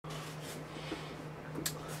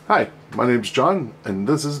Hi, my name's John, and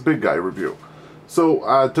this is Big Guy Review. So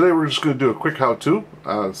today we're just going to do a quick how-to.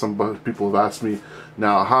 Some people have asked me,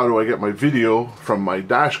 now how do I get my video from my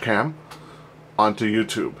dash cam onto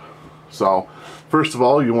YouTube? So first of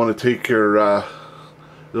all, you want to take your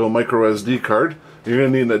little microsd card. You're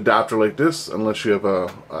going to need an adapter like this, unless you have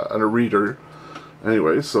a reader.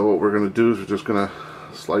 Anyway, so what we're going to do is we're just going to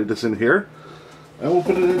slide this in here, and we'll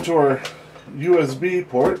put it into our USB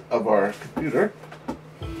port of our computer.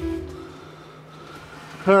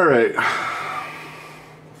 Alright,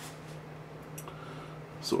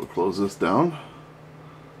 so we'll close this down.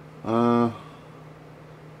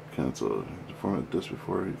 Cancel, format this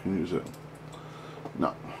before you can use it.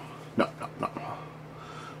 No.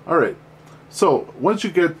 Alright, so once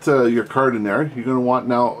you get your card in there, you're going to want,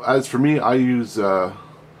 now as for me, I use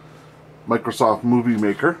Microsoft Movie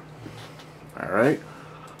Maker. Alright,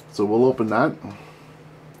 so we'll open that.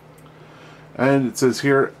 And it says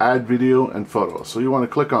here, add video and photo. So you want to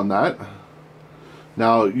click on that.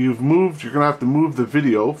 Now you're going to have to move the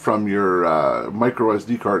video from your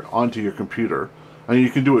microSD card onto your computer. I mean, you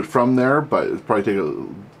can do it from there, but it'll probably take a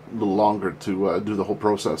little longer to do the whole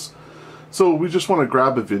process. So we just want to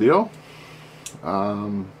grab a video.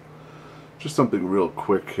 Just something real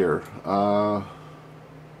quick here.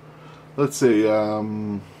 Let's say,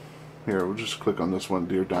 here, we'll just click on this one,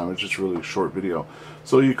 Dear Damage. It's really a short video.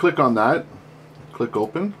 So you click on that, click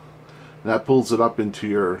open, and that pulls it up into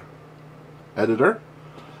your editor.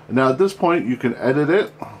 And now at this point you can edit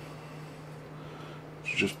it. So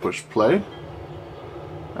just push play,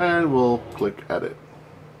 and we'll click edit.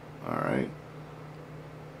 Alright,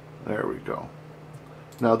 there we go.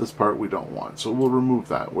 Now this part we don't want, so we'll remove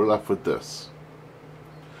that. We're left with this.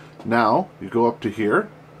 Now you go up to here,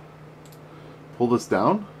 pull this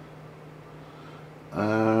down.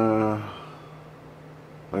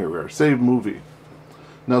 There we are, save movie.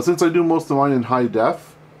 Now since I do most of mine in high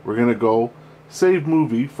def, we're going to go save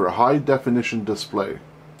movie for high definition display.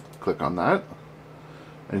 Click on that,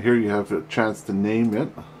 and here you have a chance to name it.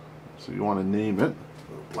 So you want to name it,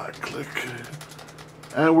 black click,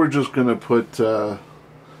 and we're just going to put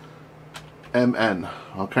MN.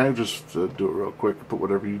 Okay, just do it real quick, put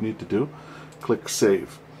whatever you need to do, click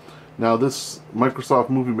save. Now this Microsoft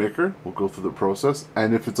Movie Maker will go through the process,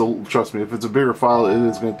 and if it's trust me, if it's a bigger file, it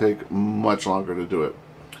is going to take much longer to do it.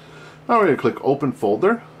 Now we're going to click open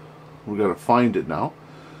folder. We've got to find it now,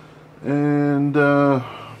 and we're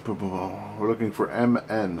looking for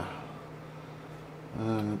MN.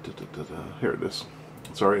 Here it is.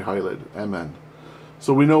 It's already highlighted, MN.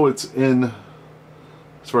 So we know it's in,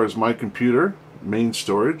 as far as my computer, main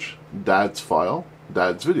storage, dad's file,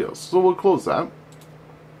 dad's videos. So we'll close that.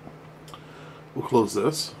 We'll close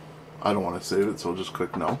this. I don't want to save it, so I'll just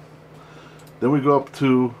click no. Then we go up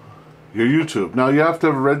to your YouTube. Now you have to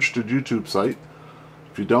have a registered YouTube site.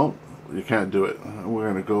 If you don't, you can't do it. We're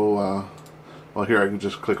going to go, well, here I can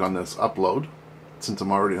just click on this upload, since I'm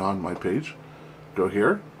already on my page. Go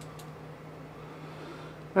here.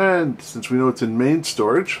 And since we know it's in main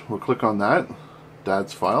storage, we'll click on that.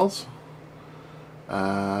 Dad's files.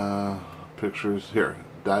 Pictures, here.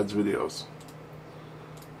 Dad's videos.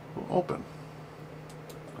 We'll open.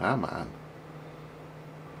 Ah, man.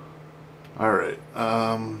 Alright,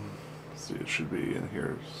 let's see, it should be in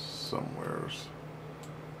here somewhere.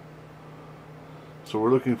 So we're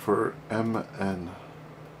looking for MN.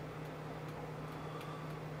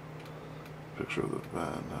 Picture of the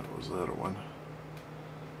van, that was the other one.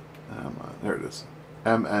 There it is.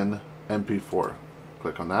 MN MP4.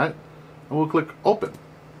 Click on that, and we'll click open.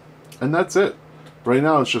 And that's it. Right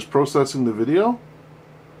now it's just processing the video.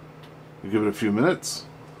 You give it a few minutes.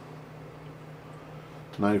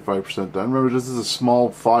 95% done. Remember, this is a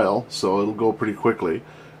small file, so it'll go pretty quickly.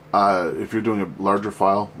 If you're doing a larger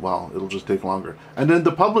file, well, it'll just take longer. And then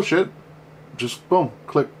to publish it, just boom,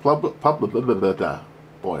 click boy,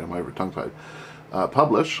 am I ever tongue-tied.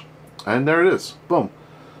 Publish, and there it is. Boom.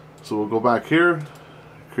 So we'll go back here,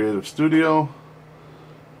 Creative Studio,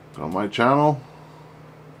 go on my channel,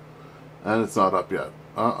 and it's not up yet.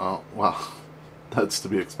 Well, that's to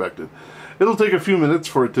be expected. It'll take a few minutes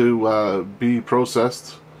for it to be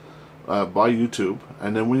processed by YouTube,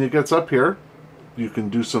 and then when it gets up here, you can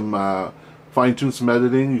do some fine-tune some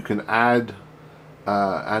editing. You can add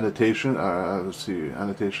annotation. Let's see,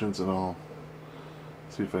 annotations, and I'll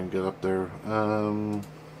see if I can get up there.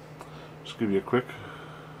 Just give you a quick.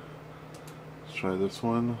 Let's try this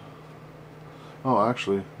one. Oh,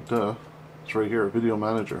 actually, duh, it's right here, Video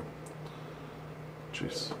Manager.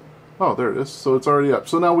 Jeez. Oh, there it is. So it's already up.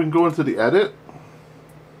 So now we can go into the edit.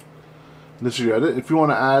 This is your edit. If you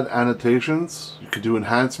want to add annotations, you can do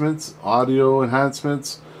enhancements, audio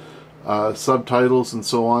enhancements, subtitles and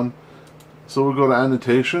so on. So we'll go to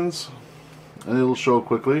annotations, and it'll show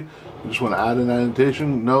quickly. You just want to add an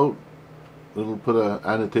annotation note. It'll put an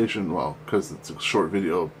annotation, well, because it's a short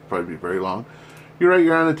video, it'll probably be very long. You write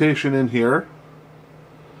your annotation in here.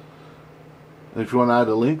 And if you want to add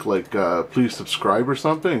a link, like please subscribe or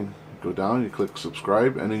something, go down, you click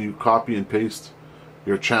subscribe, and then you copy and paste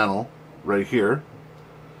your channel right here.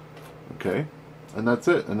 Okay, and that's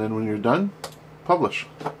it. And then when you're done, publish.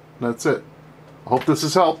 That's it. I hope this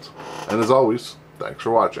has helped. And as always, thanks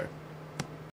for watching.